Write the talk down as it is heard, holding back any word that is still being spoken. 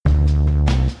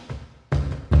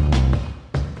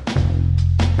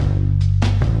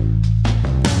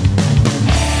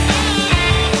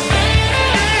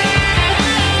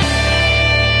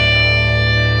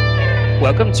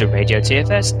welcome to Radio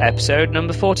TFS, episode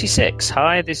number 46.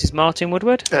 Hi, this is Martin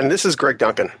Woodward. And this is Greg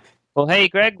Duncan. Well, hey,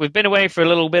 Greg, we've been away for a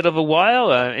little bit of a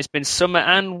while. It's been summer,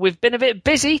 and we've been a bit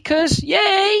busy because,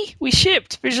 yay, we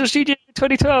shipped. Visual Studio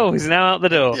 2012 is now out the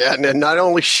door. Yeah, and not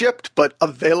only shipped, but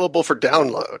available for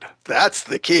download. That's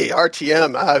the key.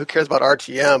 RTM, who cares about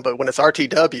RTM? But when it's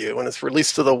RTW, when it's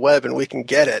released to the web and we can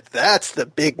get it, that's the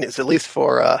big news, at least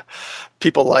for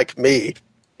people like me.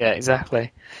 Yeah,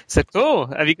 exactly. So cool.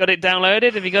 Have you got it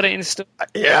downloaded? Have you got it installed?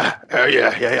 Yeah.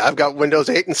 I've got Windows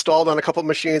 8 installed on a couple of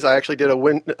machines. I actually did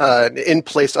an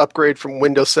in-place upgrade from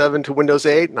Windows 7 to Windows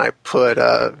 8, and I put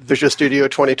Visual Studio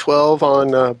 2012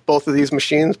 on both of these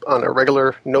machines on a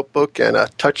regular notebook and a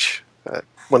touch,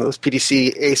 one of those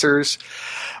PDC Acers.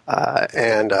 I've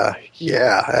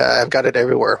got it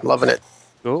everywhere. I'm loving it.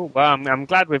 Cool. Well, I'm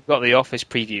glad we've got the Office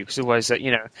preview, because otherwise,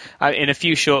 in a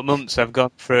few short months, I've gone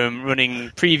from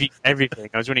running preview everything.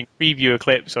 I was running preview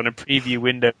Eclipse on a preview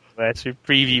Windows to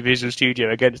preview Visual Studio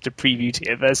against a preview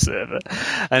TFS server,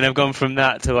 and I've gone from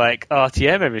that to like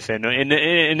RTM everything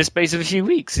in the space of a few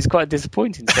weeks. It's quite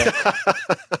disappointing. So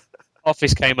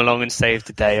Office came along and saved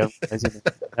the day.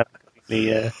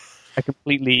 A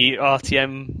completely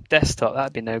RTM desktop,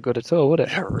 that'd be no good at all, would it?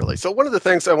 Yeah, really. So one of the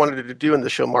things I wanted to do in the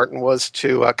show, Martin, was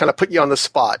to kind of put you on the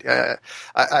spot. I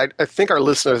think our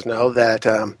listeners know that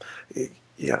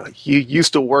you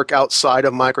used to work outside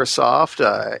of Microsoft,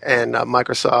 and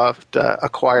Microsoft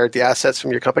acquired the assets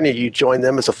from your company. You joined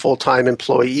them as a full-time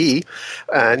employee.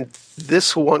 And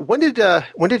this one, when did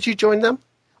you join them?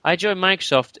 I joined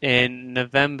Microsoft in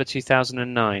November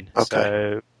 2009. Okay.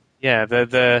 So, yeah,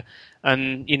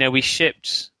 and, we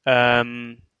shipped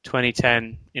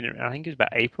 2010, I think it was about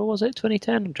April, was it,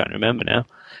 2010? I'm trying to remember now.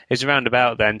 It was around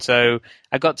about then. So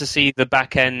I got to see the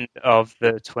back end of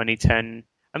the 2010.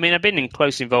 I mean, I've been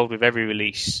closely involved with every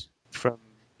release from,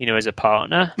 as a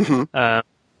partner and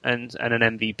an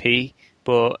MVP.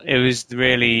 But it was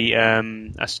really, I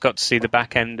got to see the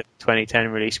back end of the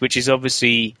 2010 release, which is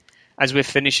obviously, as we're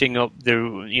finishing up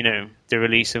the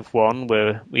release of one,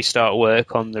 where we start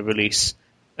work on the release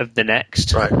of the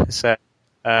next. Right. So,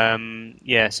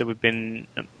 so we've been,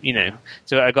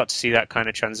 so I got to see that kind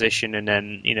of transition, and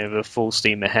then, the full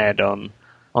steam ahead on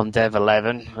Dev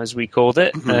 11, as we called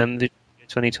it, the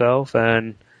 2012,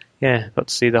 and got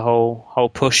to see the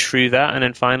whole push through that, and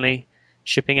then finally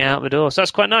shipping it out the door. So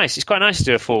that's quite nice. It's quite nice to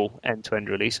do a full end-to-end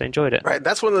release. I enjoyed it. Right.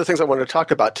 That's one of the things I wanted to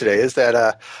talk about today is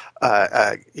that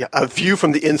a view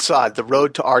from the inside, the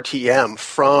road to RTM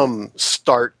from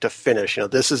start to finish.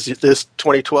 This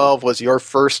 2012 was your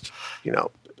first,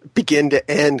 begin to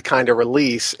end kind of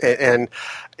release, and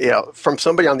from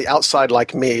somebody on the outside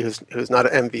like me, who's not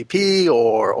an MVP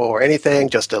or anything,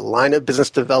 just a line of business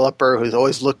developer who's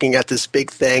always looking at this big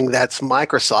thing that's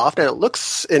Microsoft, and it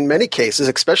looks in many cases,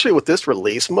 especially with this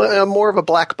release, more of a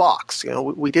black box.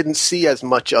 We didn't see as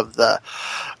much of the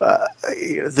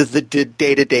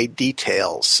day-to-day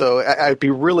details. So I'd be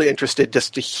really interested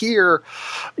just to hear,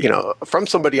 from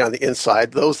somebody on the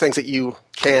inside, those things that you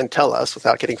can tell us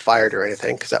without getting fired or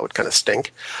anything, because that would kind of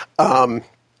stink.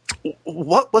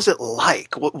 What was it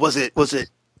like? Was it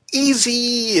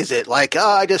easy? Is it like,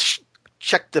 I just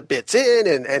check the bits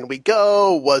in and we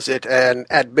go? Was it an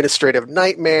administrative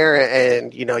nightmare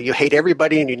and, you hate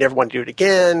everybody and you never want to do it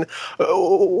again?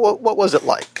 What was it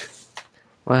like?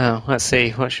 Wow, let's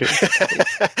see. What should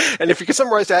And if you can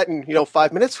summarize that in,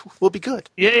 5 minutes, we'll be good.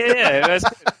 Yeah. That's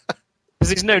good. Because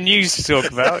there's no news to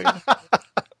talk about.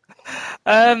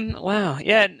 Wow.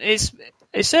 Yeah,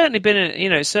 it's certainly been,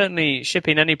 it's certainly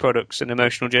shipping any product's an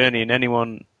emotional journey, and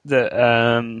anyone that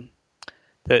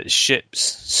that ships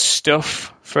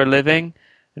stuff for a living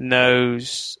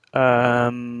knows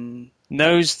the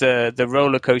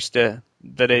roller coaster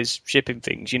that is shipping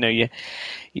things. You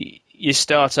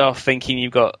start off thinking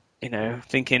you've got,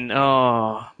 thinking,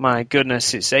 oh my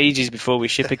goodness, it's ages before we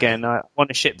ship again. I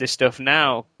want to ship this stuff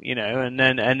now, and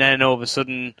then all of a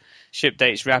sudden, ship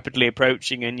date's rapidly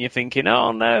approaching, and you're thinking,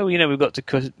 oh no, we've got to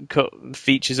cut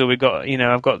features, or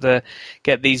I've got to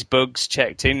get these bugs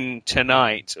checked in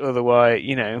tonight,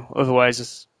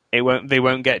 otherwise they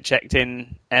won't get checked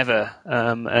in ever,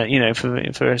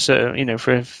 for a certain,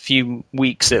 for a few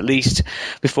weeks at least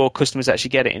before customers actually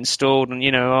get it installed, and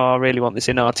I really want this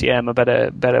in RTM. I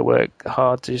better work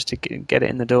hard to get it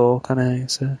in the door, kind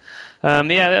of. So,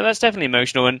 that's definitely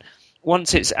emotional, and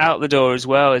once it's out the door as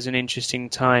well is an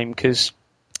interesting time, because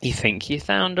you think you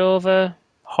found all the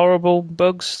horrible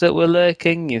bugs that were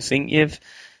lurking. You think you've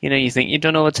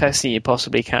done all the testing you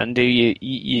possibly can do.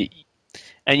 You've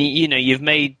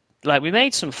made. Like, we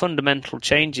made some fundamental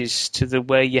changes to the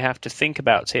way you have to think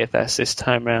about TFS this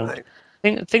time around.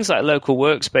 Right. Things like local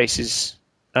workspaces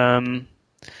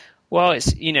Well,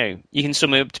 it's, you can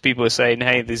sum it up to people saying,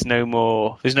 hey, there's no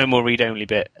more read-only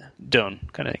bit, done,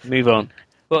 kind of move on.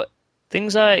 But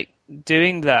things like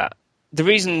doing that, the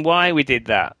reason why we did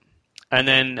that, and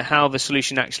then how the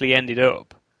solution actually ended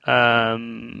up,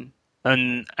 and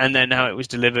then how it was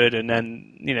delivered, and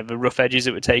then the rough edges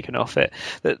that were taken off it,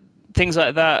 that things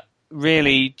like that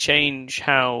really change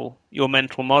how your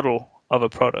mental model of a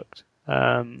product.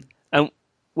 And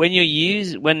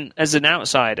when as an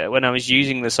outsider, when I was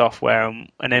using the software on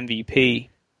an MVP,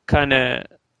 kind of,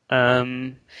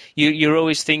 you're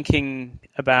always thinking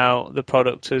about the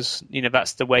product as,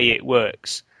 that's the way it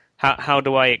works. How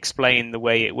do I explain the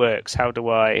way it works? How do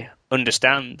I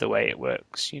understand the way it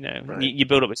works? Right. You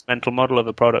build up this mental model of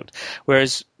a product.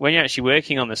 Whereas when you're actually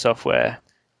working on the software,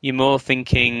 you're more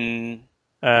thinking,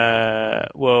 this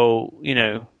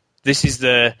is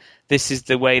the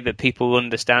way that people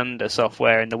understand a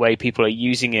software and the way people are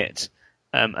using it,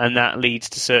 and that leads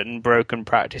to certain broken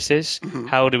practices. Mm-hmm.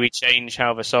 How do we change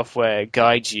how the software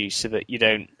guides you so that you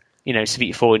don't, so that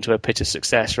you fall into a pit of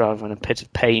success rather than a pit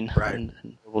of pain, right, and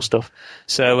all stuff.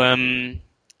 So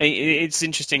it's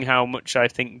interesting how much I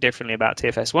think differently about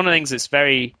TFS. One of the things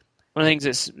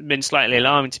that's been slightly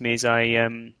alarming to me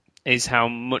is how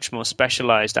much more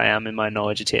specialized I am in my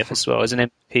knowledge of TFS as well. As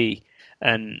an MP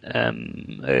and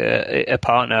a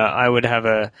partner, I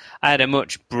had a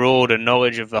much broader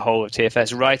knowledge of the whole of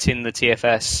TFS. Writing the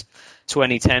TFS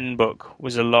 2010 book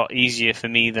was a lot easier for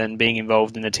me than being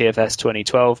involved in the TFS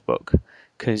 2012 book,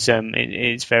 because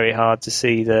it's very hard to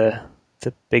see the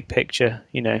big picture.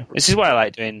 This is why I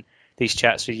like doing these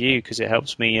chats with you, because it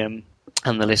helps me and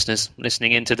the listeners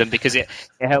listening into them, because it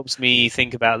helps me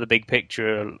think about the big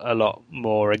picture a lot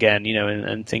more again,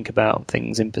 and think about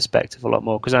things in perspective a lot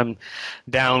more, because I'm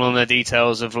down on the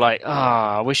details of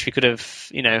I wish we could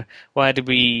have, I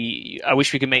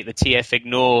wish we could make the TF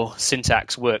ignore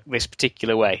syntax work this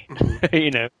particular way.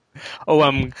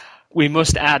 We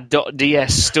must add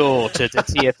 .ds store to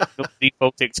TF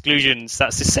default exclusions.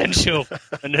 That's essential.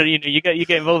 And you get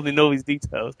involved in all these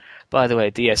details. By the way,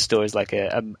 DS store is like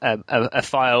a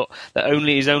file that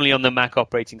is only on the Mac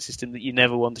operating system that you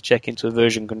never want to check into a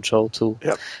version control tool.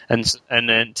 Yep. And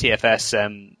then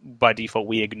TFS, by default,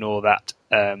 we ignore that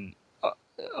on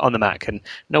the Mac. And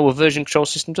no, a version control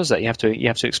system does that. You have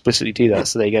to explicitly do that.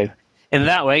 So there you go. In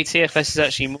that way, TFS is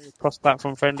actually more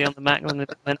cross-platform friendly on the Mac than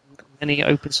any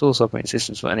open source operating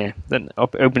systems, than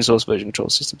open source version control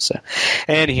systems. So,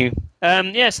 anywho,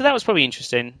 so that was probably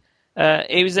interesting.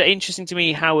 It was interesting to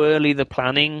me how early the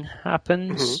planning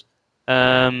happens.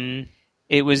 Mm-hmm.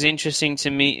 It was interesting to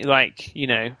me,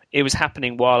 it was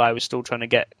happening while I was still trying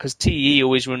to because TE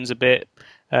always runs a bit.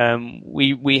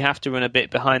 We have to run a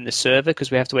bit behind the server, because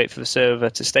we have to wait for the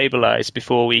server to stabilize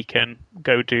before we can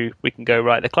go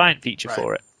write the client feature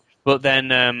for it. But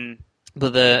then,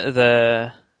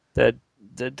 the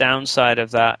downside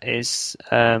of that is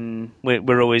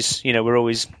we're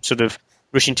always sort of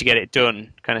rushing to get it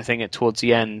done, kind of thing, towards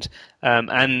the end.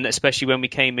 And especially when we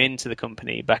came into the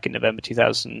company back in November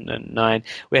 2009,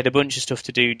 we had a bunch of stuff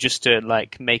to do just to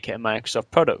make it a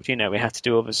Microsoft product. We had to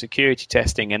do all the security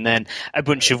testing, and then a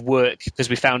bunch of work because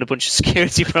we found a bunch of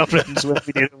security problems when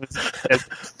we did all the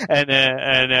and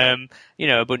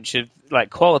a bunch of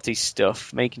quality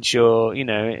stuff, making sure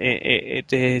it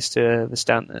adheres to the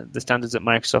standards that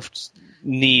Microsoft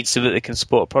needs so that they can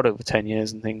support a product for 10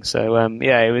 years and things. So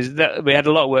it was that we had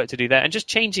a lot of work to do there, and just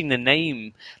changing the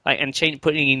name and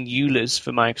putting in EULAs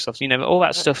for Microsoft, all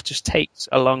that stuff just takes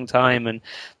a long time, and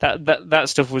that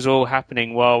stuff was all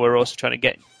happening while we're also trying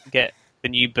to get the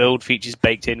new build features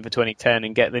baked in for 2010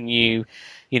 and get the new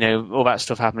all that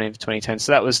stuff happening for 2010.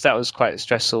 So that was quite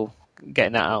stressful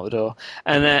getting that out the door,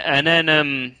 and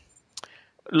then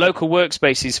local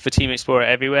workspaces for Team Explorer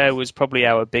Everywhere was probably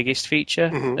our biggest feature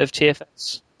of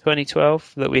TFS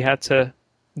 2012 that we had to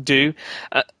do.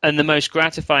 And the most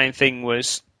gratifying thing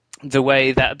was the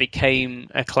way that became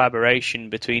a collaboration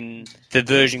between the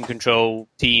version control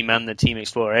team and the Team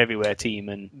Explorer Everywhere team,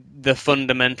 and the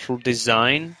fundamental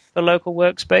design for local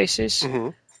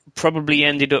workspaces probably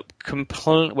ended up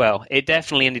it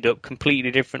definitely ended up completely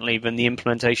differently than the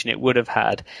implementation it would have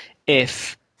had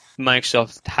if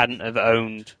Microsoft hadn't have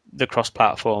owned the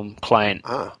cross-platform client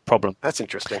problem. That's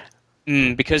interesting.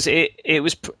 Because it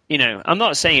was, I'm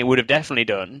not saying it would have definitely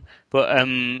done, but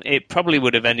it probably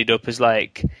would have ended up as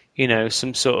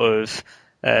some sort of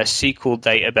SQL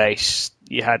database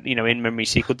you had, in-memory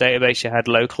SQL database you had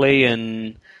locally,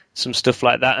 and some stuff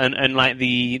like that, and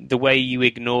the way you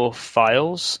ignore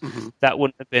files, that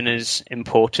wouldn't have been as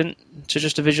important to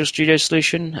just a Visual Studio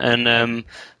solution, and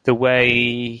the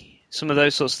way some of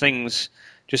those sorts of things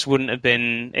just wouldn't have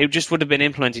been. It just would have been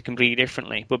implemented completely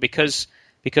differently. But because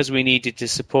we needed to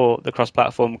support the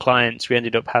cross-platform clients, we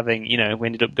ended up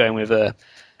going with a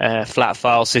flat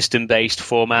file system based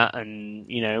format, and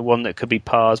one that could be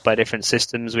parsed by different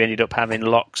systems. We ended up having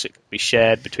locks that could be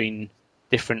shared between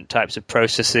different types of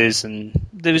processes, and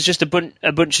there was just a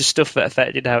bunch of stuff that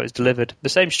affected how it was delivered. The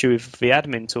same's true with the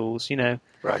admin tools,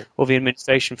 Right. or the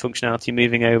administration functionality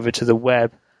moving over to the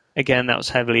web. Again, that was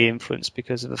heavily influenced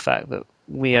because of the fact that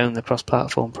we own the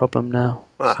cross-platform problem now.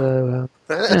 So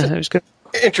it was good.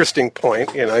 Interesting point.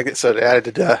 So it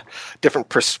added a different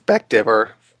perspective,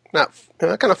 or not,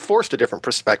 kind of forced a different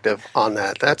perspective on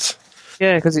that. That's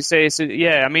because it's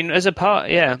I mean, as a part,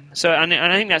 So and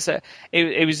I think that's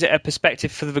it was a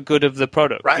perspective for the good of the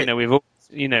product. Right. We've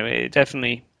it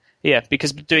definitely. Yeah,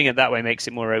 because doing it that way makes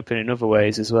it more open in other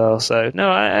ways as well. So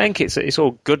no, I think it's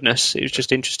all goodness. It was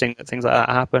just interesting that things like that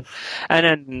happen. And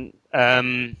then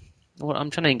I'm trying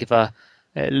to think if I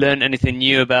learned anything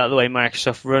new about the way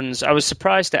Microsoft runs. I was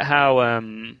surprised at how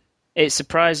it's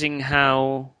surprising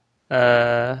how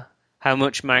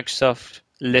much Microsoft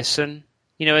listen.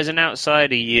 As an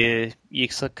outsider, you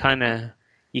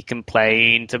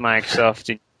complain to Microsoft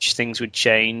and things would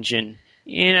change, and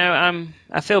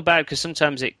I feel bad because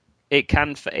sometimes it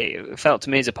felt to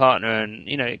me as a partner, and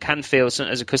it can feel as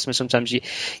a customer sometimes you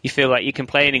feel like you're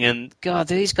complaining, and God,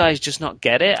 these guys just not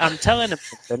get it. I'm telling them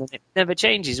something and it never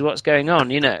changes what's going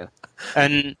on,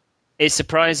 and it's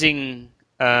surprising.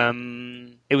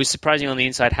 It was surprising on the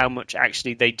inside how much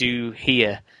actually they do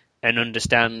hear and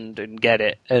understand and get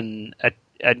it, and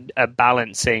are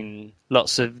balancing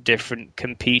lots of different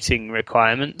competing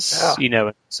requirements,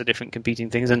 so different competing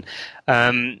things. And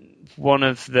one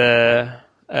of the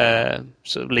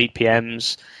sort of lead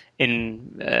PMs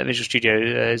in Visual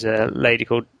Studio is a lady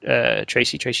called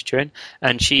Tracy Turin,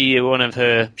 and she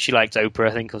likes Oprah,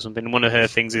 I think, or something. One of her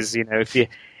things is,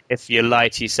 if you lie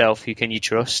to yourself, who can you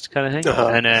trust, kind of thing.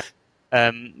 Uh-huh.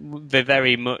 And they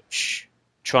very much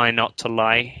try not to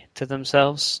lie to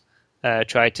themselves,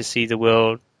 try to see the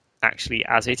world actually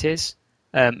as it is,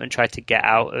 and try to get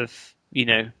out of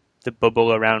the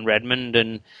bubble around Redmond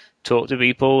and talk to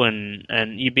people,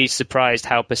 and you'd be surprised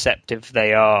how perceptive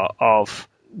they are of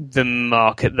the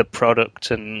market, the product,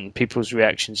 and people's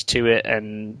reactions to it,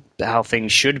 and how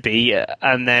things should be.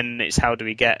 And then it's how do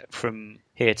we get from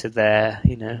here to there?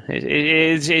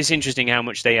 It's interesting how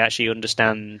much they actually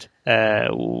understand,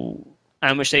 how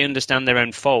much they understand their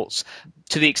own faults,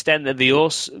 to the extent that they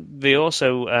also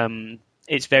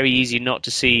it's very easy not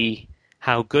to see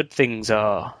how good things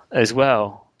are as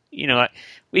well.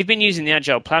 We've been using the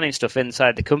agile planning stuff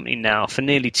inside the company now for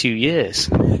nearly 2 years.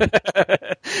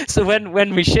 So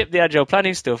when we ship the agile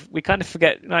planning stuff, we kind of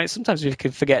forget. Sometimes we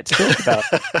can forget to talk about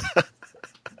it.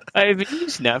 I've been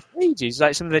using that for ages.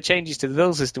 Like some of the changes to the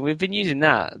build system, we've been using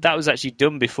that. That was actually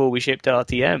done before we shipped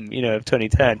RTM, of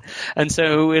 2010. And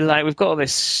so we've got all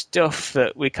this stuff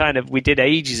that we did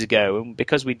ages ago, and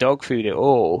because we dog food it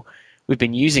all, we've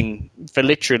been using for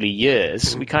literally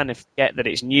years. We kind of forget that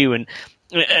it's new, and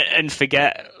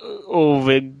forget all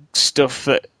the stuff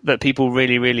that people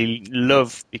really, really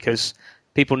love, because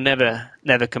people never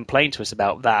complain to us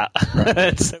about that.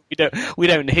 So we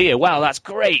don't hear, wow, that's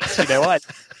great.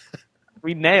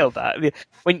 We nailed that.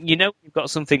 When you've got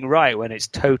something right when it's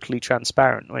totally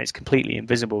transparent, when it's completely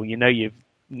invisible, you've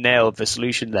nailed the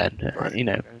solution then. Right.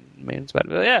 But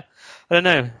yeah, I don't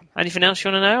know. Anything else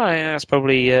you want to know? That's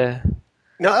probably... No,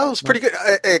 that was pretty good.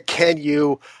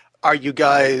 Are you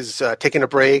guys taking a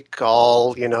break,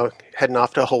 all, heading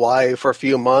off to Hawaii for a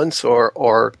few months,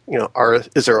 or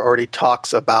is there already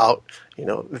talks about,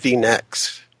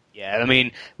 vNext? Yeah, I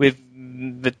mean, with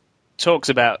the talks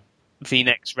about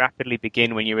vNext rapidly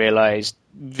begin when you realize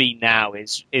vNow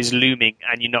is looming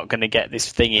and you're not going to get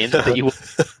this thing in that you want.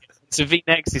 So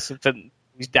vNext is something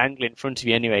that's dangling in front of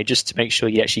you anyway, just to make sure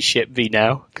you actually ship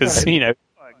vNow, because,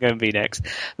 going vNext.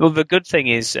 Well, the good thing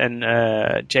is, and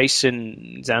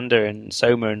Jason Zander and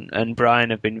Soma and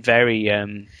Brian have been very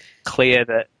clear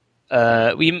that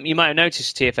you might have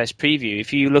noticed TFS Preview.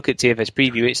 If you look at TFS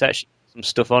Preview, it's actually some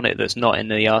stuff on it that's not in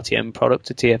the RTM product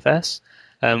of TFS.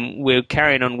 We're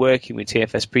carrying on working with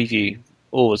TFS Preview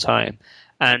all the time,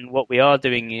 and what we are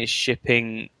doing is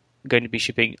going to be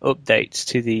shipping updates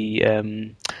to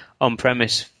the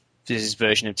on-premise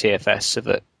version of TFS, so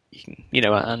that you can,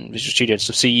 and Visual Studio and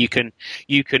stuff, so you can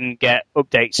get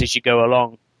updates as you go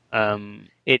along.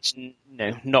 It's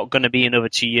not going to be another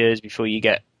 2 years before you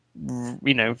get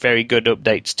very good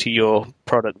updates to your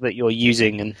product that you're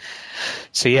using. And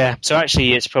so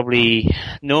actually it's probably,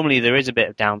 normally there is a bit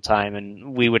of downtime,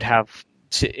 and we would have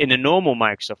in a normal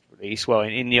Microsoft release, well,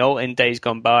 in days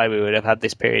gone by, we would have had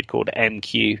this period called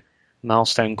MQ,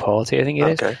 milestone quality, I think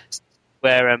it is,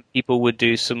 where people would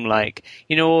do some this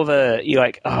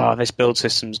build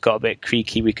system's got a bit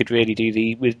creaky. We could really do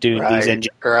these engines.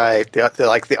 Right,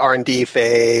 the R&D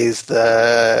phase,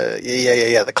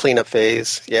 the cleanup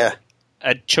phase, yeah.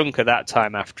 A chunk of that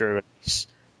time after a release,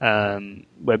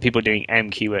 where people are doing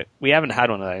MQ, we haven't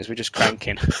had one of those. We're just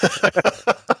cranking,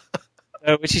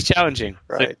 which is challenging.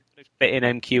 Right. So fit in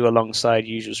MQ alongside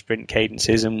usual sprint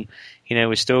cadences, and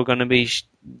we're still going to be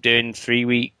doing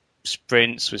 3-week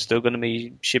sprints. We're still going to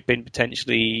be shipping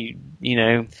potentially,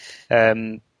 shippable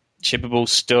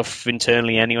stuff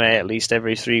internally anyway, at least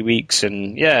every 3 weeks,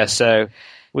 and so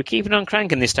we're keeping on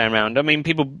cranking this time around. I mean,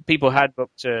 people had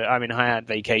booked. I had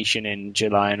vacation in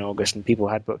July and August, and people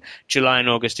had booked. July and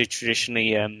August is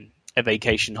traditionally a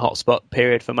vacation hotspot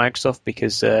period for Microsoft,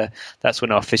 because that's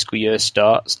when our fiscal year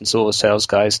starts, and so all the sales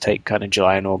guys take kind of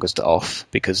July and August off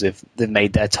because they've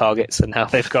made their targets, and now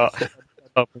they've got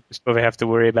before they have to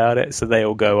worry about it. So they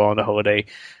all go on a holiday.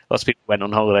 Lots of people went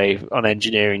on holiday on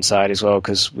engineering side as well,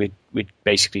 because we'd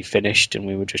basically finished and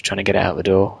we were just trying to get out the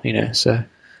door, So.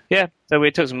 Yeah, so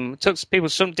we took people.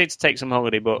 Some did take some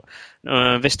holiday, but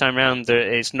this time round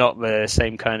it's not the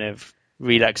same kind of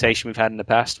relaxation we've had in the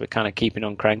past. We're kind of keeping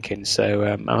on cranking, so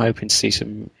I'm hoping to see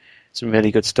some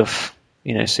really good stuff,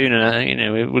 soon.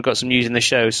 And we've got some news in the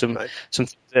show, some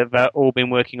things that have all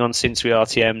been working on since we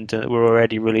RTM'd that we're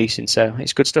already releasing. So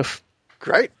it's good stuff.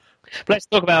 Great. But let's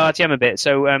talk about RTM a bit.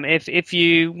 So if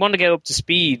you want to get up to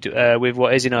speed with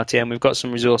what is in RTM, we've got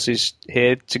some resources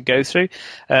here to go through.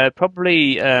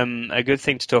 Probably a good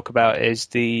thing to talk about is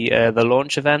the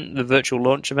launch event, the virtual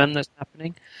launch event that's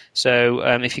happening. So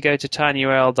if you go to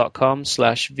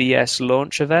tinyurl.com/VS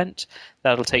launch event,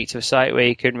 that'll take you to a site where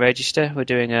you can register. We're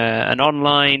doing an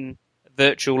online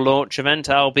virtual launch event.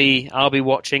 I'll be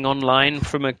watching online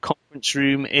from a conference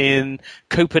room in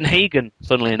Copenhagen,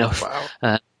 funnily enough. Wow.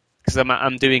 Because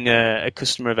I'm doing a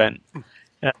customer event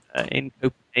in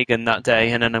Copenhagen that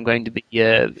day, and then I'm going to be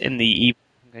in the evening.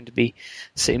 I'm going to be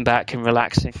sitting back and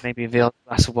relaxing, maybe with a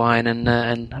glass of wine,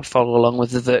 and follow along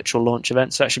with the virtual launch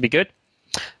event. So that should be good.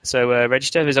 So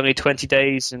register. There's only 20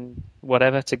 days and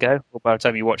whatever to go. Well, by the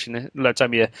time you're watching it, by the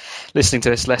time you're listening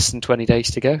to this, less than 20 days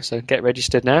to go. So get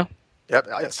registered now.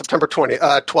 Yep, September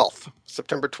 12th.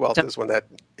 September 12th is when that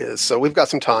is. So we've got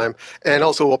some time. And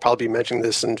also we'll probably be mentioning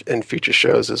this in future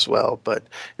shows as well. But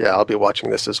yeah, I'll be watching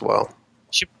this as well.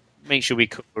 Should make sure we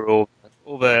cover all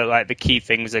the key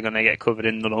things that are going to get covered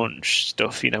in the launch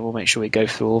stuff. We'll make sure we go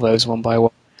through all those one by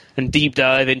one and deep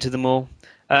dive into them all.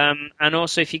 And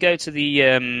also, if you go to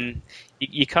the,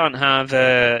 you can't have,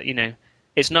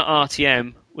 it's not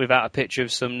RTM without a picture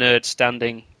of some nerd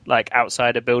standing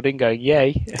outside a building going,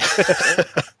 yay.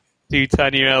 Do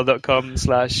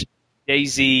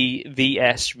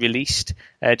tinyurl.com/JZVS released.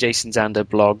 Jason Zander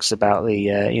blogs about the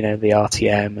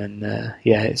RTM, and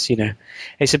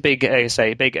it's a big,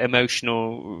 big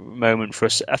emotional moment for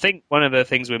us. I think one of the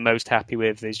things we're most happy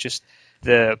with is just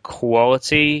the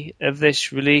quality of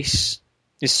this release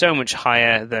is so much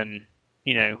higher than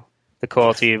the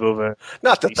quality of other.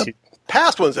 Not that the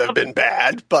past ones have been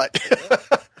bad, but.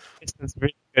 It's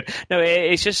really good. No,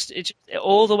 it's just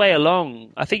all the way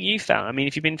along. I think you found. I mean,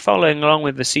 if you've been following along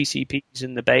with the CCPs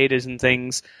and the betas and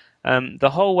things, the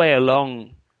whole way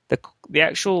along, the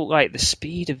actual the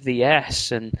speed of the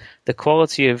S and the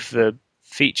quality of the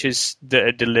features that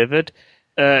are delivered,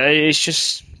 it's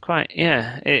just quite.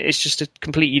 Yeah, it's just a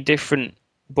completely different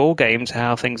ball game to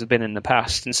how things have been in the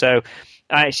past. And so,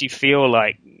 I actually feel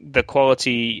like the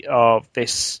quality of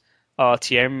this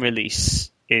RTM release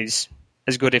is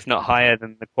as good, if not higher,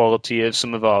 than the quality of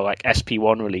some of our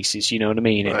SP1 releases. You know what I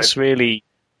mean? Right. It's really,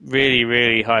 really,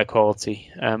 really high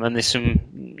quality, and there's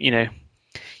some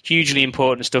hugely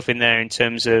important stuff in there in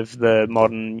terms of the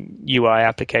modern UI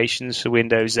applications for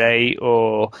Windows 8,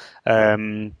 or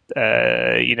doing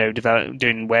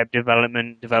web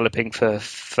development, developing for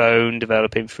phone,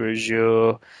 developing for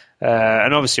Azure,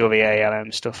 and obviously all the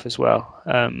ALM stuff as well.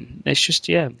 It's just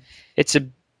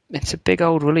it's a big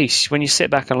old release when you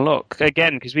sit back and look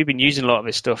again, because we've been using a lot of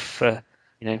this stuff for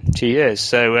 2 years,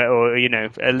 so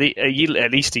at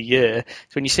least a year.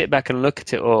 So when you sit back and look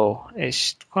at it all,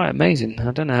 it's quite amazing.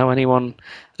 I don't know how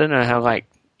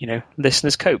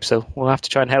listeners cope. So we'll have to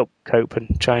try and help cope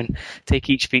and try and take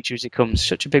each feature as it comes.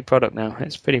 Such a big product now.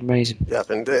 It's pretty amazing. Yeah,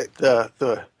 and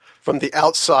the from the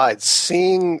outside,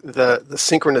 seeing the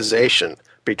synchronization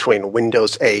between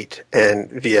Windows 8 and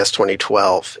VS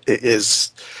 2012 and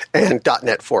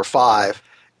 .NET 4.5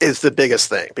 is the biggest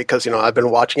thing, because, I've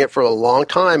been watching it for a long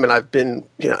time, and I've been,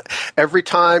 every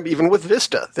time, even with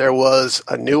Vista, there was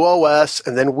a new OS,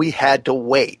 and then we had to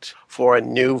wait for a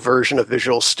new version of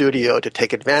Visual Studio to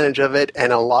take advantage of it.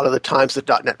 And a lot of the times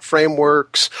the .NET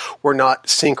frameworks were not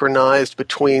synchronized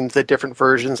between the different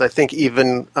versions. I think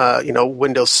even,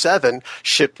 Windows 7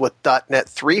 shipped with .NET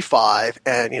 3.5,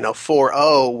 and,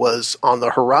 4.0 was on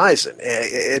the horizon.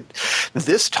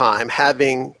 This time,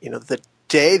 having, the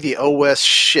day the OS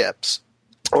ships,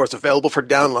 or is available for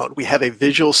download, we have a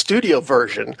Visual Studio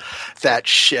version that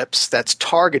ships, that's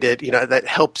targeted, that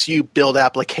helps you build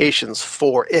applications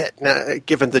for it. Now,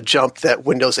 given the jump that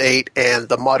Windows 8 and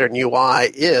the modern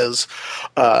UI is,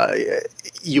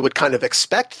 you would kind of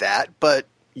expect that, but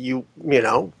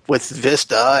with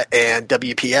Vista and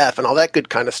WPF and all that good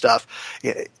kind of stuff,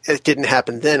 it didn't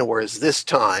happen then, whereas this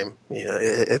time,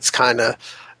 it's kind of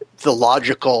the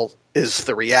logical is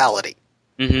the reality.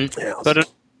 Mm-hmm. But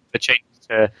the change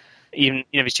to even,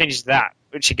 if it changes that,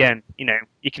 which again,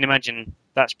 you can imagine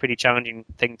that's a pretty challenging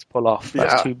thing to pull off.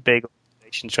 That's two big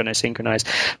organizations trying to synchronize.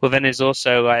 Well, then there's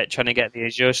also trying to get the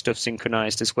Azure stuff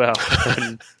synchronized as well.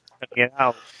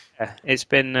 It's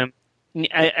been, and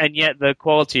yet the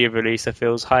quality of release I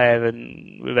feel is higher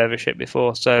than we've ever shipped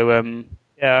before. So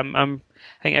I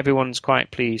think everyone's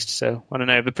quite pleased. So I don't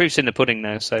know. The proof's in the pudding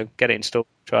now. So get it installed,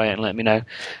 try it, and let me know.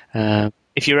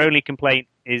 If your only complaint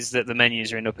is that the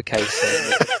menus are in uppercase.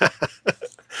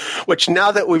 Which, now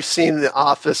that we've seen the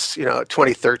Office,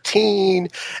 2013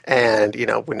 and,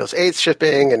 Windows 8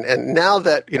 shipping, and now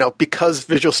that, because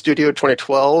Visual Studio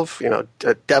 2012,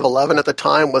 Dev 11 at the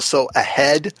time was so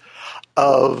ahead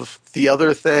of the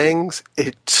other things,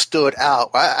 it stood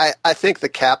out. I think the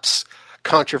caps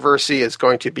controversy is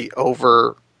going to be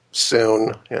over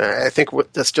soon. I think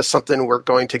that's just something we're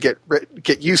going to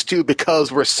get used to,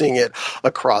 because we're seeing it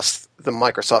across the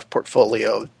Microsoft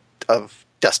portfolio of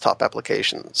desktop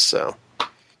applications. So,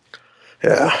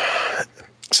 yeah.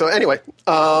 So anyway,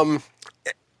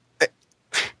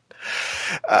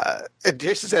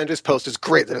 Jason Andrews' post is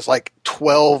great. There's like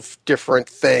 12 different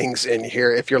things in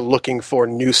here if you're looking for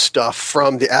new stuff,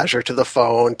 from the Azure to the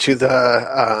phone to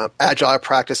the agile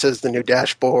practices, the new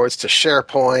dashboards, to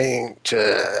SharePoint,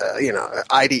 to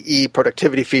IDE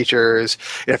productivity features.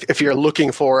 If you're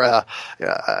looking for a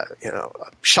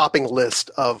shopping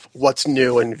list of what's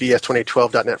new in VS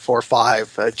 2012.NET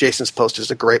 4.5, Jason's post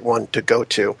is a great one to go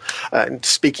to. And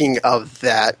speaking of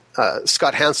that,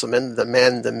 Scott Hanselman, the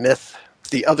man, the myth,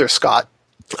 the other Scott,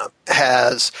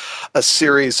 has a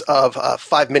series of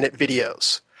 5-minute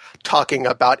videos talking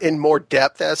about, in more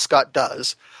depth, as Scott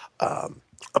does,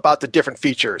 about the different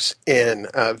features in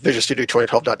Visual Studio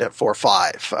 2012.NET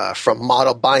 4.5, from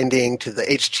model binding to the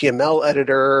HTML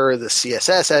editor, the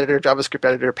CSS editor, JavaScript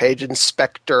editor, page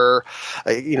inspector.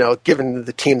 Given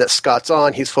the team that Scott's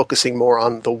on, he's focusing more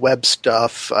on the web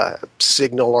stuff,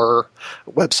 Signaler,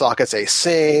 WebSockets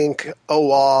async,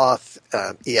 OAuth,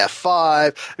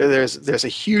 EF5. There's a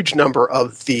huge number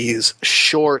of these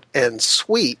short and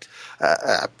sweet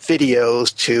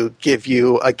videos to give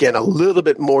you, again, a little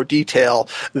bit more detail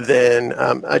than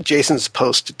Jason's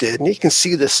post did. And you can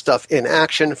see this stuff in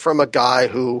action from a guy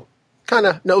who kind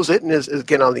of knows it and is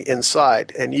again on the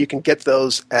inside. And you can get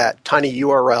those at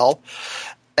tinyurl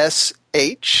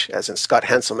sh, as in Scott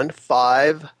Hanselman,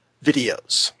 5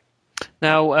 videos.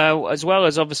 Now, as well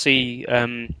as obviously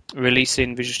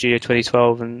releasing Visual Studio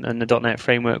 2012 and the .NET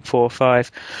Framework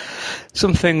 4.5,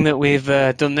 something that we've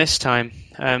done this time,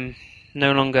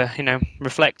 no longer,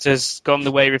 Reflector's gone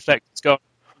the way Reflector's gone.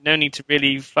 No need to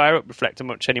really fire up Reflector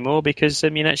much anymore, because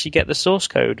you actually get the source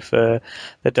code for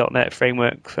the .NET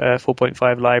Framework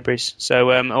 4.5 libraries. So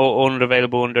all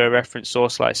available under a reference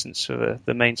source license for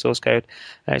the main source code.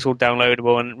 It's all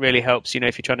downloadable, and it really helps, if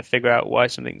you're trying to figure out why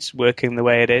something's working the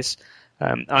way it is.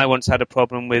 I once had a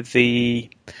problem with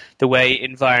the way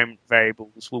environment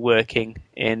variables were working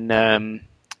in the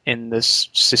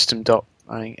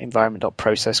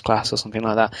environment.process class or something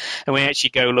like that. And when you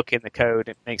actually go look in the code,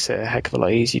 it makes it a heck of a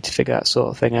lot easier to figure that sort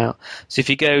of thing out. So if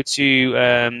you go to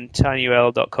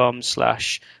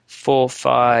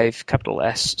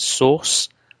tinyurl.com/45 source,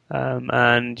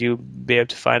 and you'll be able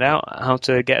to find out how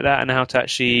to get that and how to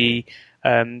actually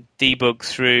debug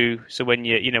through. So when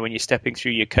you're stepping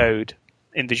through your code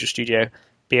in Visual Studio,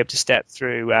 be able to step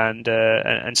through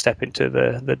and step into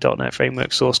the .NET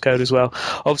Framework source code as well.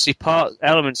 Obviously,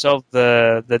 elements of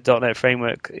the .NET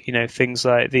Framework, things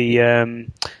like the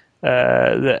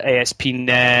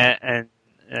ASP.NET and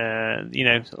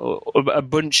a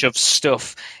bunch of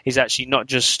stuff is actually not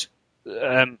just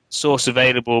source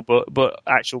available, but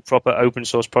actual proper open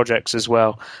source projects as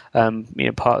well,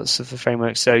 parts of the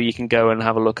framework. So you can go and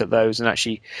have a look at those and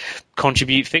actually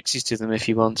contribute fixes to them if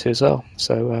you want to as well.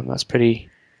 So that's pretty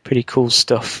cool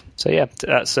stuff. So yeah,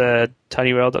 that's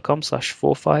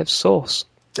tinyurl.com/45source.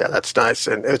 Yeah, that's nice.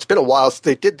 And it's been a while.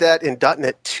 They did that in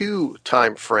 .NET 2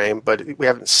 time frame, but we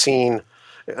haven't seen,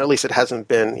 at least it hasn't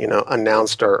been,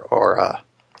 announced or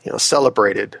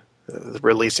celebrated, the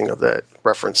releasing of that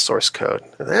reference source code.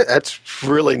 And that's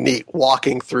really neat,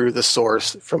 walking through the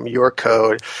source from your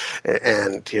code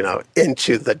and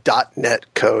into the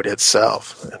 .NET code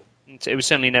itself. It was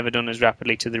certainly never done as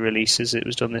rapidly to the release as it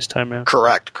was done this time around.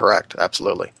 Correct,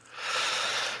 absolutely.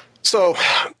 So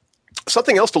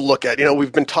something else to look at,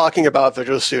 we've been talking about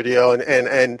Visual Studio,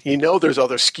 and there's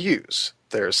other SKUs.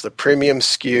 There's the premium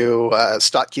SKU,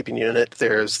 stock keeping unit.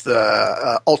 There's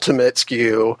the ultimate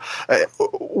SKU.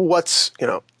 What's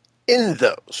in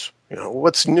those?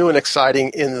 What's new and exciting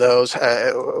in those?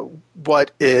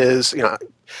 What is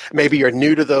maybe you're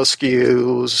new to those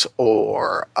SKUs,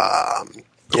 or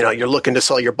you're looking to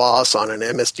sell your boss on an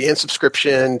MSDN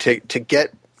subscription to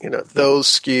get those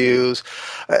SKUs.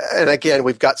 And again,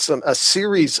 we've got a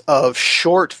series of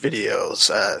short videos,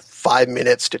 5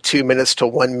 minutes to 2 minutes to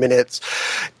 1 minute,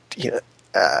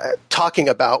 talking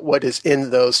about what is in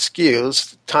those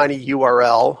SKUs.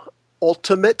 TinyURL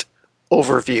ultimate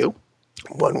overview,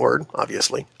 one word,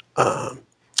 obviously.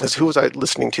 Who was I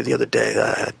listening to the other day?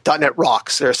 .NET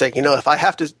Rocks. They're saying, if I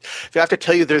have to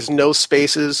tell you there's no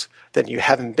spaces, then you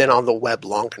haven't been on the web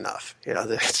long enough.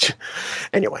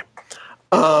 Anyway.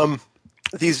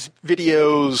 These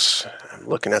videos, I'm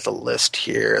looking at the list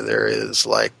here, there is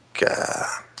like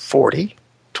 40,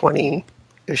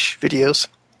 20-ish videos.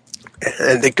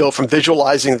 And they go from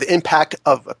visualizing the impact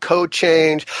of a code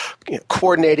change,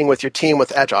 coordinating with your team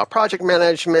with Agile project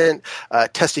management,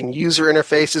 testing user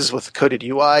interfaces with coded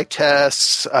UI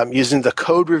tests, using the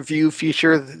code review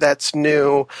feature that's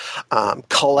new,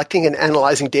 collecting and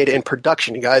analyzing data in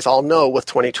production. You guys all know with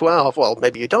 2012, well,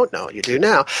 maybe you don't know, you do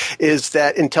now, is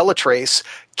that IntelliTrace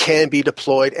can be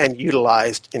deployed and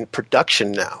utilized in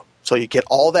production now. So you get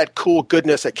all that cool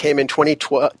goodness that came in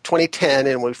 2010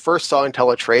 and when we first saw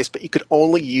IntelliTrace, but you could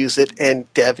only use it in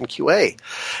dev and QA.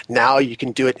 Now you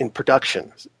can do it in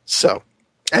production. So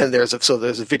there's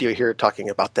a video here talking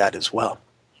about that as well.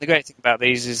 The great thing about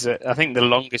these is that I think the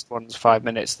longest one's 5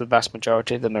 minutes. The vast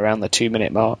majority of them are around the 2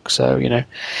 minute mark. So,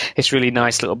 it's really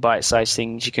nice little bite-sized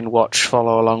things you can watch,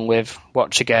 follow along with,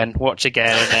 watch again,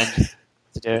 and then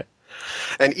to do it.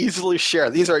 And easily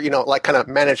share. These are, like kind of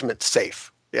management safe.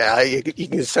 Yeah, you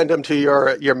can send them to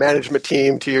your management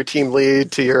team, to your team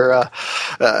lead, to your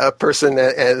person,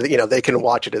 and they can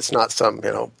watch it. It's not some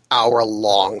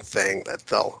hour-long thing that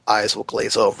their eyes will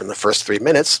glaze over in the first 3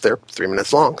 minutes. They're 3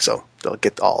 minutes long, so they'll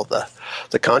get all the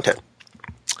content.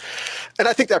 And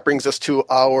I think that brings us to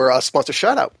our sponsor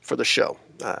shout-out for the show.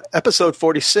 Episode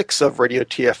 46 of Radio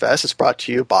TFS is brought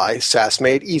to you by SaaS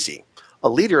Made Easy, a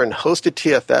leader in hosted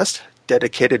TFS,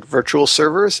 dedicated virtual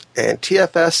servers, and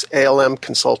TFS ALM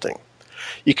consulting.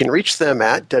 You can reach them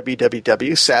at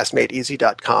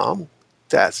www.saasmadeeasy.com.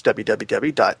 That's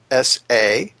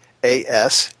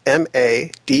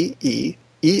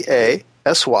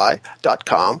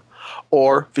www.saasmadeeasy.com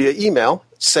or via email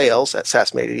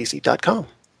sales@saasmadeeasy.com.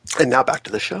 And now back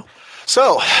to the show.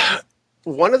 So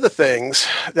one of the things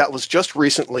that was just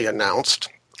recently announced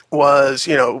was,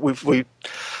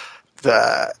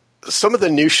 some of the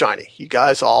new shiny. You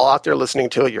guys all out there listening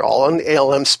to it, you're all in the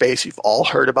ALM space. You've all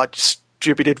heard about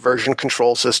distributed version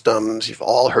control systems. You've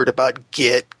all heard about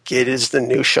Git. Git is the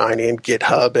new shiny in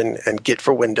GitHub and Git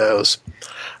for Windows.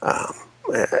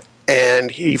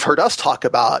 And you've heard us talk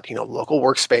about, local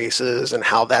workspaces and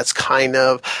how that's kind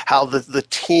of how the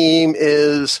team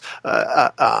is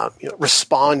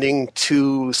responding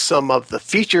to some of the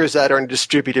features that are in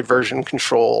distributed version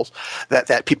controls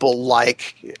that people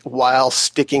like while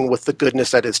sticking with the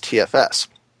goodness that is TFS.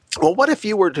 Well, what if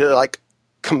you were to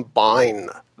combine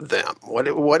them?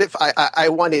 What if I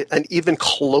wanted an even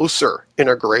closer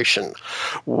integration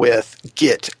with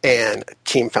Git and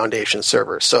Team Foundation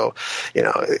servers? So,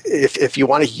 if you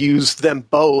want to use them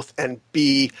both and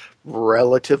be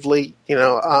relatively,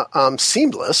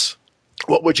 seamless,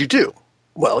 what would you do?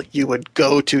 Well, you would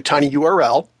go to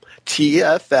TinyURL,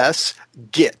 TFS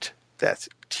Git. That's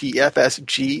TFS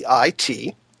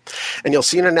GIT. And you'll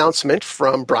see an announcement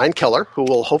from Brian Keller, who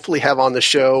we'll hopefully have on the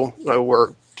show.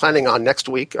 We're planning on next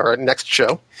week or next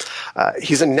show.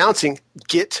 He's announcing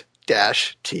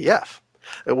Git-TF,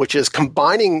 which is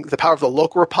combining the power of the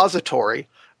local repository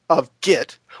of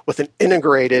Git with an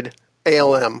integrated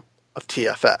ALM of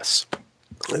TFS.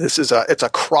 It's a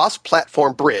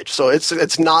cross-platform bridge, so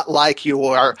it's not like you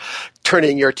are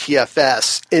turning your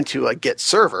TFS into a Git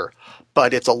server,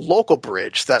 but it's a local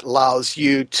bridge that allows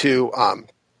you to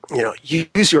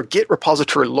use your Git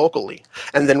repository locally,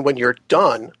 and then when you're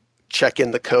done, check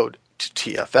in the code to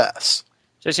TFS.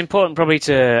 So it's important probably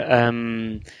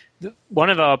to one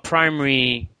of our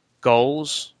primary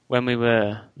goals when we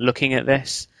were looking at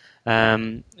this,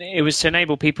 it was to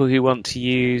enable people who want to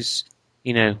use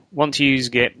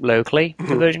Git locally.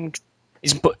 The version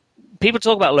is people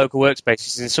talk about local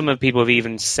workspaces, and some of the people have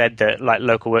even said that like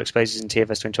local workspaces in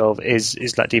TFS 2012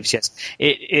 is like DVCS.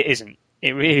 It isn't.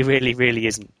 It really, really, really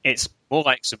isn't. It's more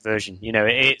like Subversion.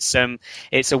 It's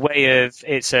a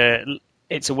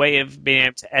way of being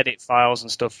able to edit files and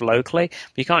stuff locally.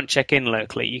 But you can't check in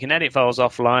locally. You can edit files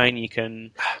offline. You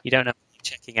don't have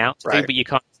checking out to do, but you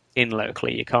can't in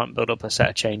locally. You can't build up a set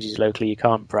of changes locally. You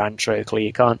can't branch locally.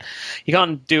 You can't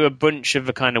do a bunch of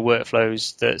the kind of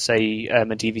workflows that say a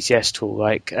DVCS tool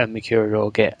like Mercurial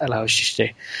or Git allows you to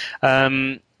do.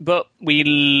 But we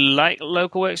like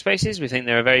local workspaces. We think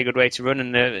they're a very good way to run,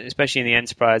 and especially in the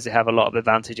enterprise, they have a lot of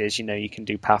advantages. You can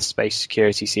do path-based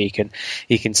security, so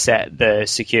you can set the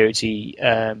security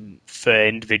for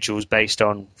individuals based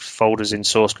on folders in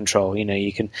source control.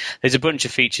 There's a bunch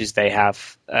of features they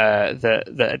have that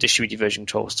a distributed version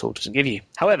control tool doesn't give you.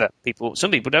 However,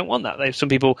 some people don't want that. Some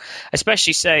people,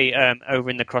 especially say over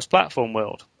in the cross-platform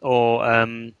world, or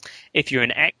if you're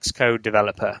an Xcode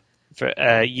developer,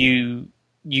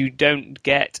 you don't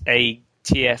get a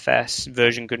TFS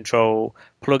version control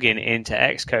plugin into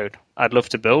Xcode. I'd love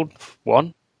to build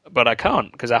one, but I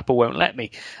can't because Apple won't let me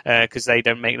because they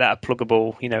don't make that a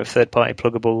pluggable, third-party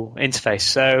pluggable interface.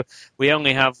 So we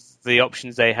only have the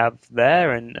options they have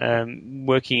there, and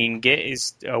working in Git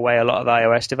is a way a lot of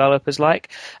iOS developers like.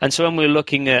 And so when we're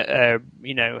looking at,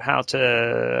 how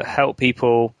to help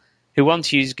people who want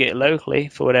to use Git locally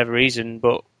for whatever reason,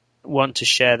 but want to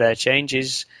share their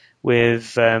changes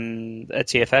with a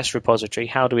TFS repository,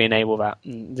 how do we enable that?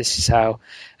 And this is how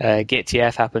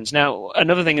GitTF happens. Now,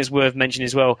 another thing is worth mentioning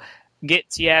as well,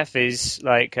 GitTF is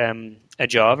like a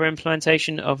Java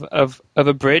implementation of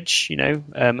a bridge,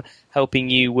 helping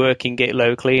you work in Git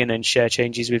locally and then share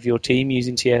changes with your team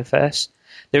using TFS.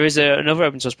 There is another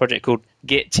open source project called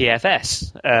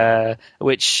GitTFS,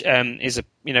 which is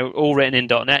all written in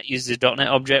 .NET, uses a .NET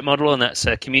object model, and that's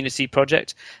a community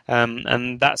project,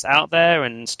 and that's out there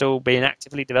and still being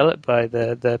actively developed by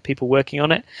the people working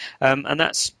on it, and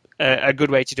that's a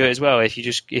good way to do it as well if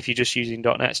you're just using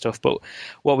 .NET stuff. But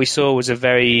what we saw was a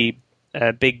very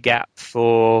big gap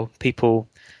for people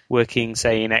working,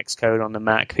 say, in Xcode on the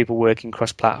Mac, people working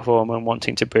cross-platform and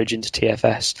wanting to bridge into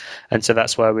TFS, and so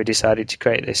that's why we decided to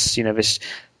create this,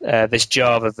 this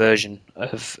Java version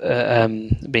of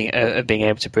being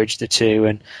able to bridge the two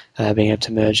and being able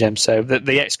to merge them. So the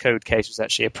Xcode case was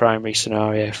actually a primary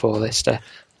scenario for this to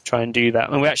try and do that.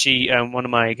 And we actually, one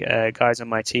of my guys on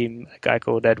my team, a guy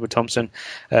called Edward Thompson,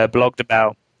 blogged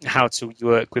about how to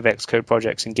work with Xcode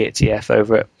projects and GitTF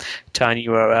over at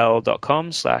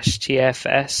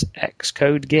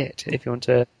tinyurl.com/tfsxcodegit if you want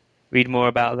to read more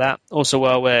about that. Also,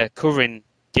 while we're covering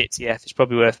GitTF, it's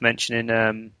probably worth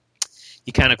mentioning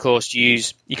you can, of course, you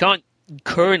can't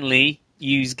currently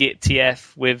use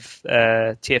GitTF with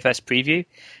TFS Preview.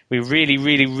 We really,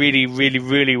 really, really, really,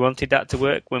 really wanted that to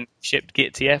work when we shipped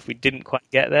GitTF. We didn't quite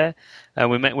get there.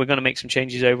 We're going to make some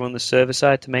changes over on the server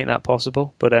side to make that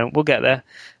possible, but we'll get there.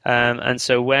 And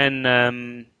so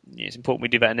when it's important we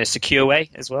do that in a secure way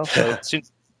as well. So as soon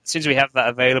as we have that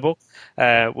available,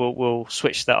 we'll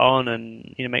switch that on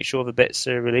and make sure the bits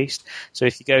are released. So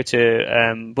if you go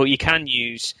to, but you can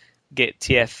use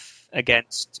GitTF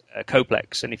against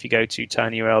Coplex, and if you go to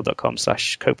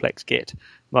tinyurl.com/coplexgit,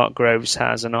 Mark Groves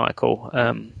has an article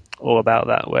all about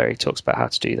that where he talks about how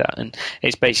to do that, and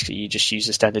it's basically you just use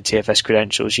the standard TFS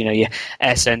credentials, your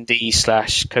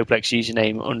SND/Coplex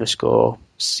username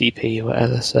 _CP or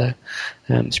whatever, so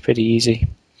it's pretty easy.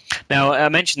 Now, I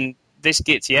mentioned this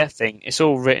GitTF thing, it's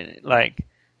all written like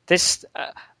this,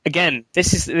 again,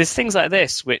 there's things like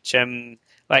this which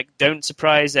don't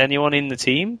surprise anyone in the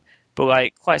team,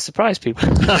 but quite surprise people.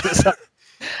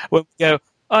 When we go,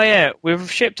 oh yeah,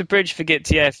 we've shipped a bridge for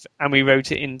GitTF and we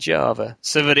wrote it in Java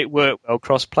so that it worked well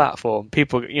cross-platform.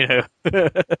 People, you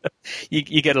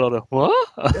get a lot of what?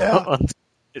 Yeah.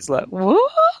 It's like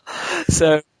what?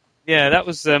 So yeah, that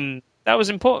was important. That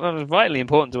was vitally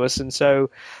important to us, and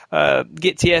so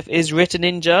GitTF is written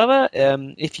in Java.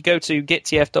 If you go to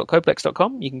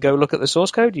gittf.coplex.com, you can go look at the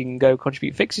source code. You can go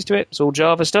contribute fixes to it. It's all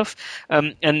Java stuff,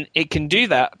 and it can do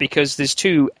that because there's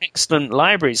two excellent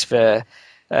libraries for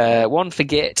one for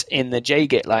Git in the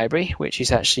JGit library, which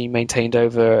is actually maintained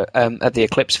over at the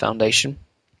Eclipse Foundation.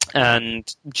 And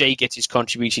JGit is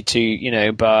contributed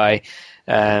to, by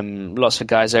lots of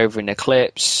guys over in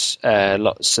Eclipse.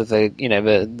 Lots of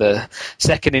the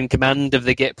second in command of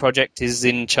the Git project is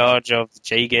in charge of the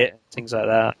JGit, things like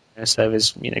that. So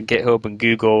there's GitHub and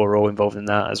Google are all involved in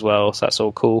that as well. So that's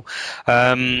all cool.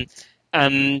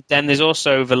 And then there's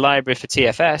also the library for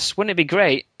TFS. Wouldn't it be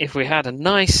great if we had a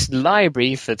nice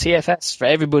library for TFS for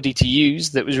everybody to use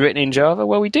that was written in Java?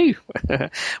 Well, we do.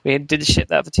 We did ship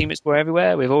that for Team Explorer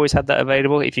Everywhere. We've always had that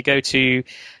available. If you go to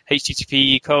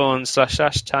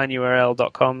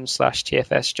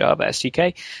http://tinyurl.com/tfsjava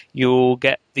SDK, you'll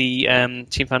get the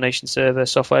Team Foundation Server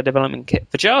software development kit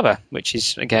for Java, which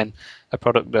is, again, a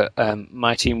product that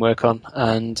my team work on.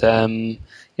 And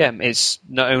it's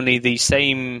not only the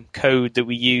same code that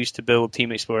we use to build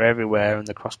Team Explorer Everywhere and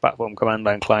the cross-platform command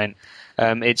line client.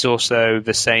 It's also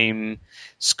the same.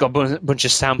 It's got a bunch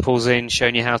of samples in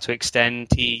showing you how to extend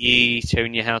TE,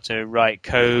 showing you how to write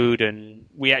code, and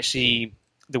the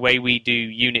way we do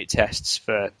unit tests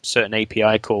for certain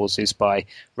API calls is by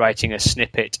writing a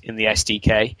snippet in the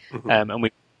SDK, and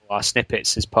we our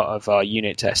snippets as part of our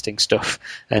unit testing stuff.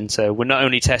 And so we're not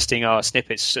only testing our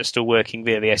snippets are still working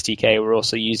via the SDK, we're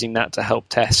also using that to help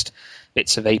test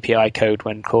bits of API code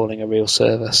when calling a real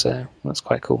server. So that's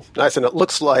quite cool. Nice. And it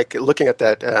looks like, looking at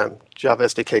that Java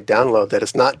SDK download, that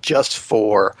it's not just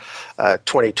for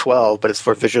 2012, but it's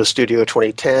for Visual Studio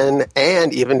 2010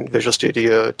 and even Visual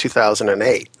Studio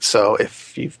 2008. So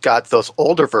if you've got those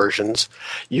older versions,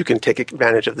 you can take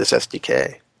advantage of this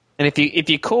SDK. And if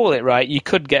you call it right, you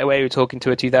could get away with talking to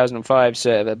a 2005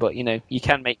 server, but you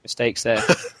can make mistakes there.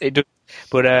 It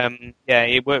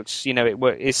works.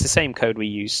 It's the same code we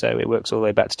use, so it works all the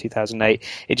way back to 2008.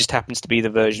 It just happens to be the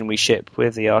version we ship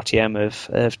with the RTM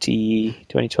of TE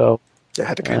 2012. I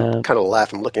had to kind of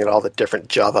laugh. I'm looking at all the different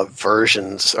Java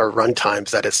versions or runtimes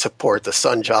that it supports: the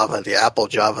Sun Java, the Apple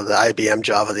Java, the IBM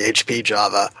Java, the HP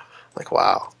Java. Like,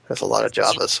 wow, that's a lot of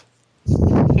Javas.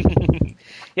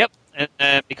 Yep.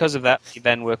 And because of that, we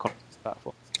then work on this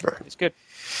platform. Right. It's good.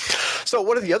 So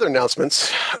one of the other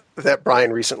announcements that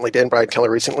Brian Keller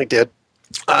recently did,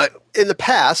 in the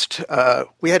past,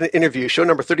 we had an interview, show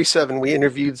number 37, we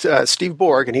interviewed Steve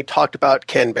Borg, and he talked about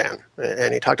Kanban.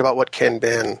 And he talked about what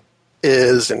Kanban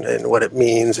is and what it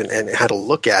means and how to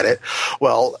look at it.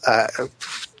 Well,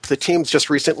 the team's just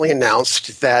recently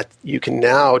announced that you can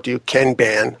now do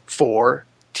Kanban for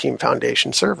Team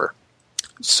Foundation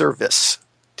Service.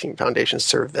 Team Foundation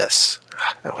Service.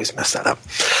 I always mess that up.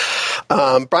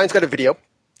 Brian's got a video,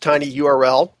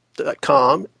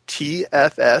 tinyurl.com,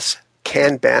 TFS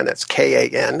Kanban, that's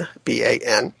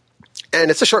Kanban, and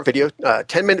it's a short video,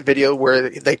 10-minute video where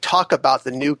they talk about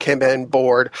the new Kanban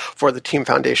board for the Team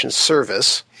Foundation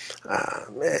Service,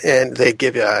 and they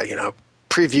give you a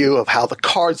preview of how the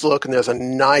cards look, and there's a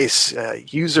nice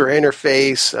user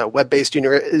interface, web-based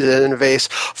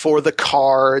interface for the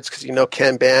cards, because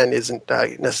Kanban isn't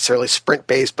necessarily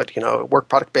sprint-based, but work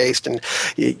product-based, and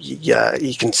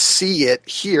you can see it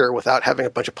here without having a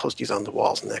bunch of posties on the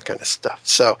walls and that kind of stuff.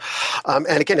 So,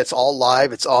 and again, it's all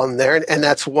live, it's on there, and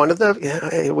that's one of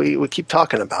the we keep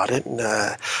talking about it, and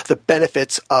the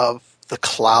benefits of the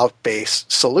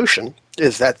cloud-based solution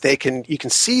is that you can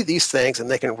see these things and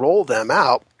they can roll them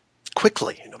out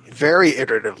quickly, very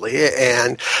iteratively,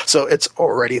 and so it's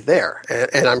already there.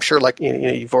 And I'm sure, like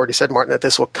you've already said, Martin, that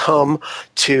this will come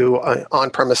to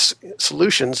on-premise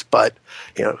solutions, but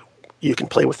you can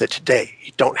play with it today.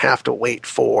 You don't have to wait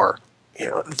for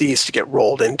these to get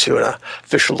rolled into an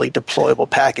officially deployable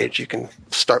package. You can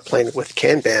start playing with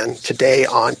Kanban today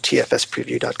on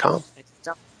tfspreview.com.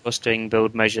 Clustering,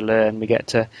 build, measure, learn. We get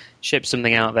to ship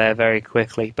something out there very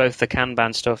quickly. Both the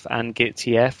Kanban stuff and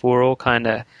GitTF were all kind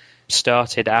of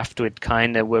started after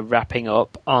we're wrapping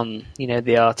up on the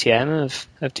RTM of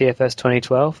TFS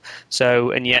 2012. So,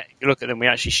 and yet you look at them, we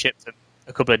actually shipped them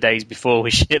a couple of days before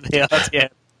we shipped the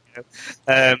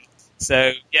RTM.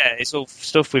 So yeah, it's all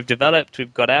stuff we've developed,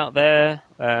 we've got out there.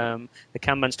 The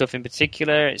Kanban stuff in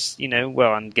particular, it's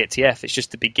on GitTF, it's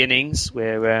just the beginnings.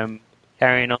 We're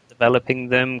carrying on developing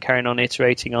them, carrying on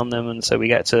iterating on them, and so we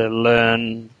get to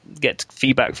learn, get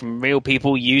feedback from real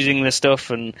people using the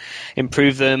stuff and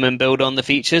improve them and build on the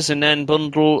features, and then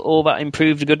bundle all that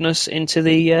improved goodness into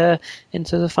the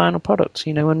final product.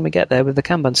 When we get there with the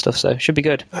Kanban stuff, so it should be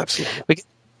good. Absolutely.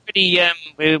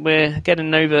 We're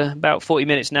getting over about 40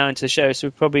 minutes now into the show, so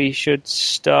we probably should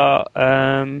start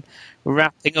wrapping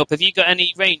up. Have you got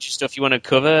any range of stuff you want to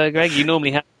cover, Greg? You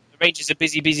normally have Rangers are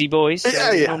busy boys.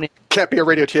 Yeah. Can't be a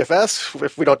Radio TFS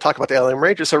if we don't talk about the ALM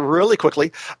Rangers. So really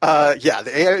quickly,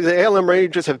 the ALM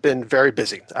Rangers have been very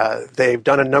busy. They've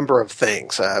done a number of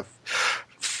things.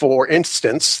 For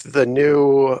instance,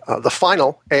 the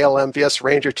final ALM VS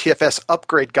Ranger TFS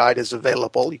upgrade guide is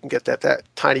available. You can get that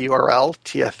tiny URL,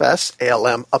 TFS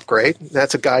ALM upgrade.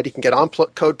 That's a guide you can get on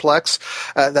Codeplex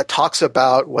that talks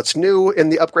about what's new in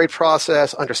the upgrade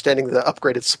process, understanding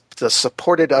the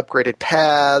supported upgraded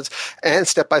paths, and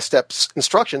step-by-step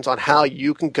instructions on how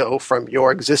you can go from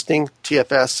your existing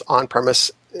TFS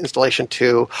on-premise installation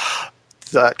to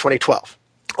the 2012.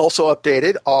 Also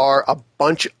updated are a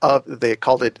bunch of, they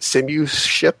called it Simu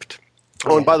shipped.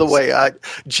 Oh, and by the way,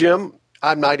 Jim,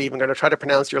 I'm not even going to try to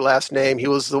pronounce your last name. He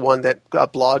was the one that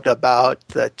blogged about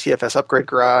the TFS upgrade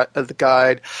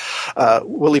guide.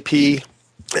 Willie P.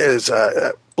 is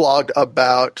blogged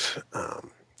about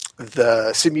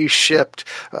the Simu shipped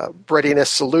readiness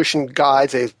solution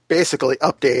guides. They've basically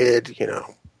updated,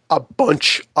 a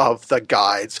bunch of the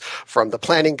guides, from the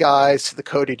planning guides to the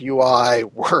coded UI,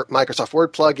 Microsoft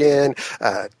Word plugin,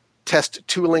 test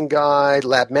tooling guide,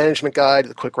 lab management guide,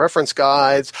 the quick reference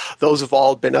guides. Those have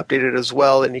all been updated as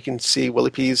well, and you can see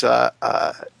Willie P's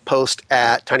post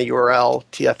at tinyurl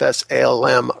TFS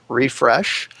ALM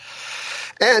refresh.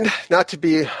 And not to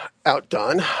be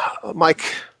outdone, Mike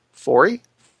Forey,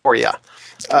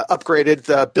 upgraded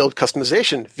the build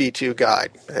customization V2 guide,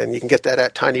 and you can get that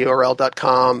at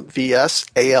tinyurl.com vs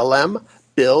ALM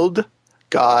build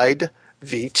guide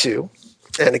V2.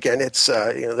 And again, it's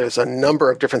there's a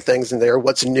number of different things in there.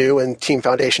 What's new in Team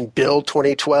Foundation Build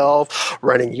 2012,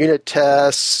 running unit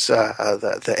tests,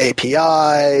 the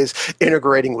APIs,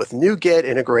 integrating with NuGet,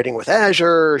 integrating with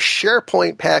Azure,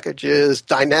 SharePoint packages,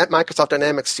 Microsoft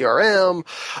Dynamics CRM,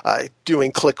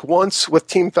 doing click once with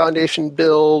Team Foundation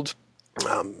Build.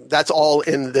 That's all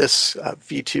in this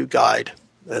V2 guide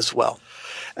as well.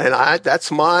 And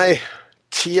that's my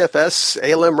TFS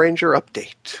ALM Ranger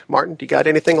update. Martin, do you got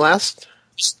anything last?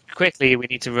 Just quickly, we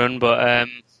need to run, but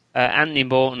Anthony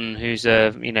Morton, who's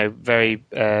a very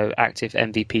active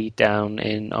MVP down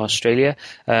in Australia,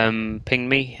 pinged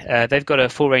me. They've got a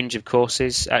full range of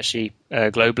courses, actually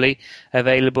globally,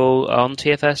 available on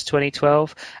TFS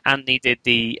 2012. Anthony did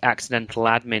the accidental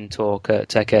admin talk at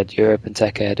TechEd Europe and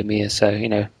TechEd EMEA,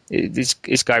 so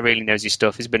this guy really knows his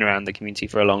stuff. He's been around the community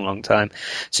for a long, long time.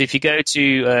 So if you go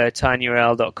to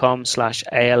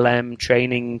tinyurl.com/ALM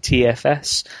training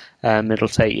TFS, it'll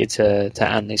take you to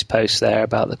Anthony's post there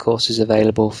about the courses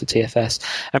available for TFS.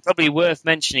 And probably worth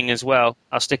mentioning as well,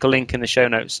 I'll stick a link in the show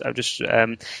notes. I'll just,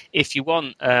 if you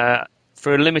want,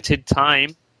 for a limited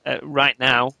time, right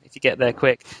now, if you get there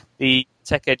quick, the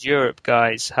TechEd Europe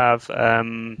guys have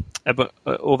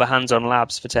all the hands-on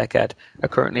labs for TechEd are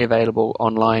currently available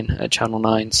online at Channel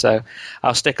 9. So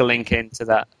I'll stick a link into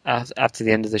that after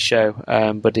the end of the show.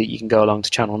 But you can go along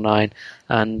to Channel 9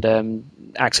 and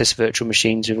access virtual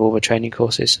machines with all the training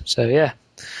courses. So yeah,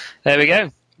 there we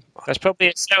go. That's probably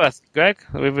it. So, Greg,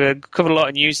 we've covered a lot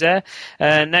of news there.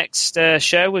 Next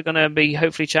show, we're going to be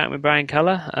hopefully chatting with Brian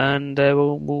Keller, and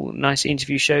we'll nice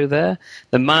interview show there.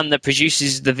 The man that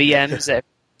produces the VMs that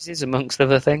uses, amongst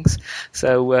other things.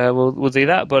 So we'll do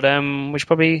that, but we should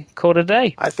probably call it a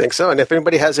day. I think so. And if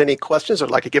anybody has any questions or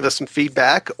would like to give us some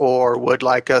feedback or would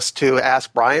like us to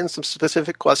ask Brian some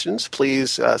specific questions,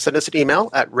 please send us an email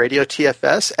at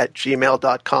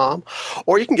radiotfs@gmail.com,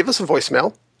 or you can give us a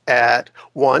voicemail at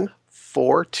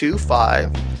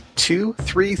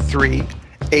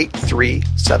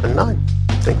 1-425-233-8379.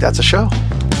 I think that's a show.